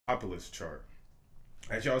Opulous chart.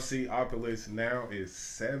 As y'all see, Opulous now is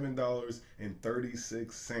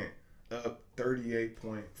 $7.36, up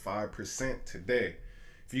 38.5% today.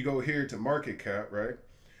 If you go here to market cap, right?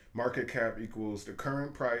 Market cap equals the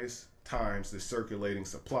current price times the circulating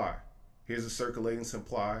supply. Here's the circulating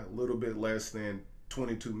supply, a little bit less than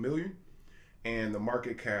 22 million, and the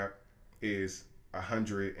market cap is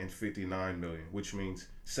 159 million, which means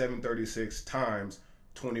 736 times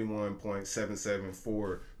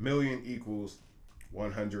 21.774 million equals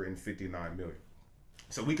 159 million.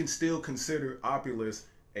 So we can still consider Opulous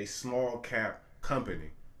a small cap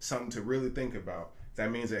company, something to really think about.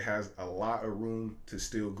 That means it has a lot of room to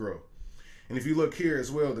still grow. And if you look here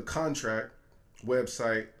as well, the contract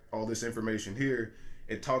website, all this information here,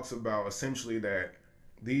 it talks about essentially that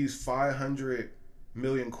these 500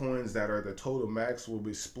 million coins that are the total max will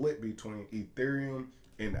be split between Ethereum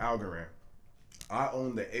and Algorand. I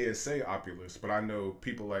own the ASA Opulous, but I know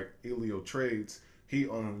people like Elio Trades, he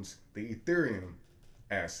owns the Ethereum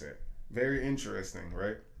asset. Very interesting,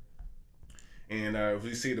 right? And if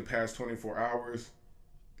we see the past 24 hours,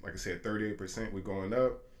 like I said, 38%, we're going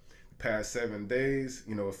up. The past 7 days,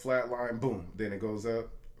 a flat line, boom, then it goes up.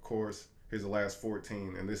 Of course, here's the last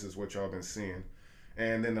 14, and this is what y'all been seeing.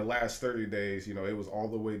 And then the last 30 days, it was all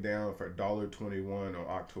the way down for $1.21 on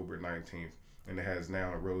October 19th, and it has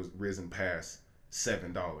now risen past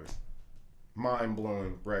 $7. Mind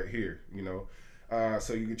blowing right here,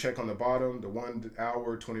 So you can check on the bottom, the 1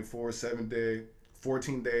 hour, 24, 7 day,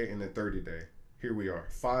 14 day, and the 30 day. Here we are,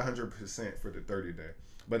 500% for the 30 day.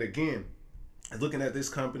 But again, looking at this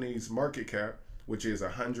company's market cap, which is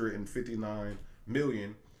 159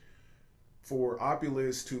 million, for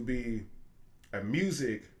Opulous to be a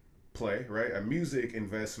music play, right? A music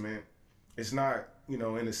investment, it's not, in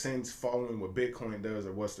a sense, following what Bitcoin does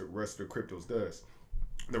or what the rest of the cryptos does.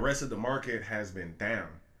 The rest of the market has been down,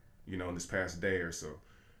 in this past day or so.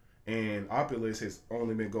 And Opulous has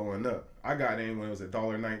only been going up. I got in when it was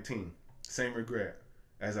 $1.19. Same regret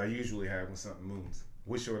as I usually have when something moves.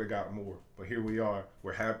 Wish I would have got more, but here we are.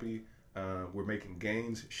 We're happy. We're making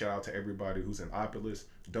gains. Shout out to everybody who's in Opulous.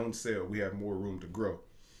 Don't sell. We have more room to grow.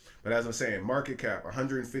 But as I'm saying, market cap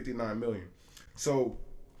 159 million. So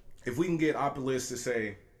if we can get Opulous to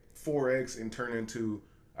say 4x and turn into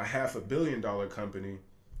a $500 million company,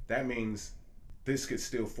 that means this could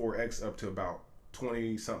still 4x up to about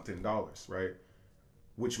 20 something dollars, right?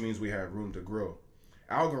 Which means we have room to grow.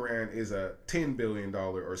 Algorand is a $10 billion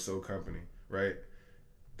or so company, right?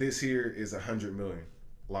 This here is 100 million.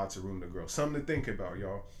 Lots of room to grow. Something to think about,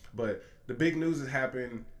 y'all. But the big news has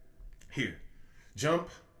happened here. Jump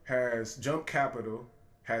Capital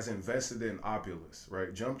has invested in Opulous,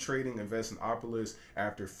 right? Jump Trading invested in Opulous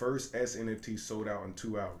after first S NFT sold out in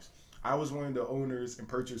 2 hours. I was one of the owners and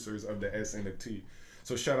purchasers of the S NFT.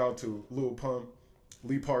 So shout out to Lil Pump,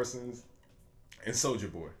 Lee Parsons, and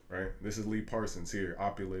Soulja Boy, right? This is Lee Parsons here,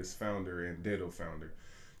 Opulous founder and Ditto founder.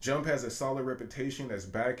 Jump has a solid reputation as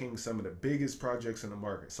backing some of the biggest projects in the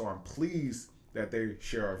market. So I'm pleased that they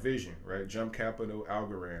share our vision, right? Jump Capital,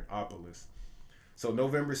 Algorand, Opulous. So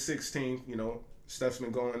November 16th, stuff's been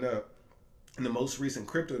going up. In the most recent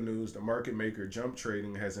crypto news, the market maker Jump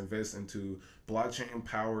Trading has invested into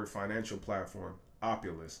blockchain-powered financial platform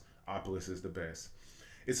Opulous. Opulous is the best.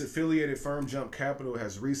 Its affiliated firm Jump Capital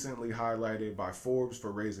has recently highlighted by Forbes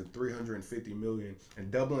for raising $350 million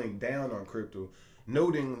and doubling down on crypto,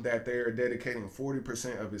 noting that they are dedicating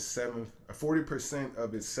 40% of its seventh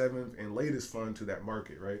and latest fund to that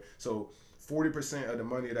market, right? So 40% of the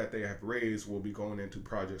money that they have raised will be going into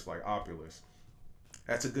projects like Opulous.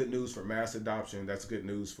 That's a good news for mass adoption. That's good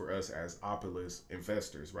news for us as Opulous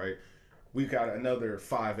investors, right? We've got another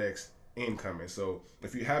 5x incoming. So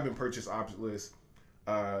if you haven't purchased Opulous,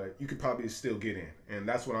 you could probably still get in. And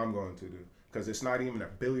that's what I'm going to do, because it's not even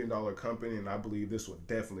 $1 billion company. And I believe this will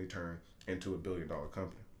definitely turn into $1 billion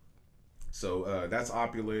company. So that's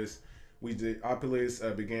Opulous. Opulous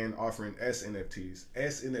began offering SNFTs.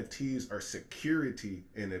 SNFTs are security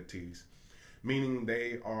NFTs, meaning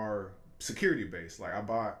they are security based. Like I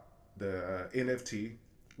bought the NFT,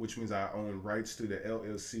 which means I own rights to the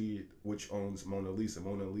LLC, which owns Mona Lisa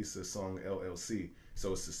Song LLC.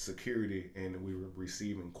 So it's a security, and we were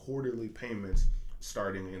receiving quarterly payments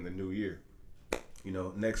starting in the new year.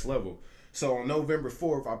 Next level. So on November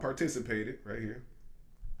 4th, I participated right here.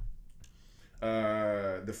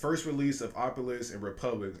 The first release of Opulous and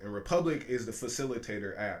Republic. And Republic is the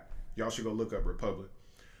facilitator app. Y'all should go look up Republic.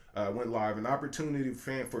 Went live. An opportunity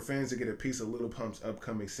for fans to get a piece of Lil Pump's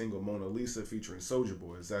upcoming single Mona Lisa featuring Soulja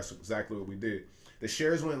Boy. That's exactly what we did. The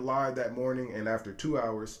shares went live that morning, and after 2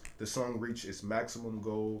 hours, the song reached its maximum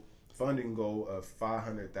goal funding goal of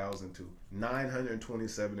 500,000 to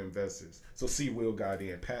 927 investors. So Seawill got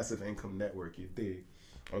in, passive income network, you dig?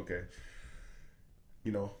 Okay.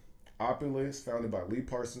 You know, Opulous, founded by Lee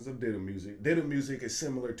Parsons of Diddle Music. Diddle Music is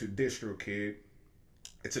similar to DistroKid.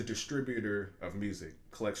 It's a distributor of music,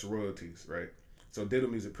 collects royalties, right? So Diddle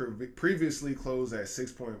Music previously closed at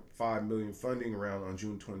 6.5 million funding round on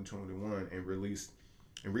June 2021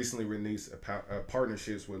 and recently released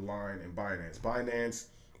partnerships with Line and Binance. Binance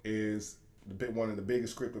is one of the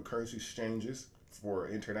biggest cryptocurrency exchanges for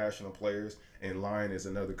international players, and Line is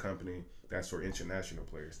another company that's for international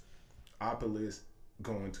players. Opulous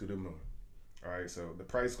going to the moon. All right, so the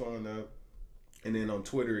price going up, and then on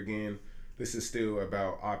Twitter again, this is still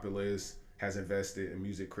about Opulous has invested in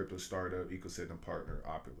music crypto startup ecosystem partner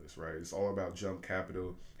Opulous, right? It's all about jump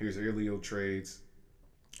capital. Here's Elio trades.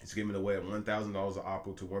 It's giving away at $1,000 of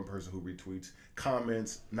Opal to one person who retweets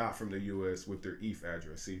comments not from the US with their ETH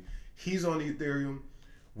address. See, he's on Ethereum,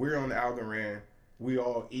 we're on the Algorand, we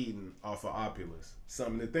all eating off of Opulous.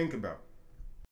 Something to think about.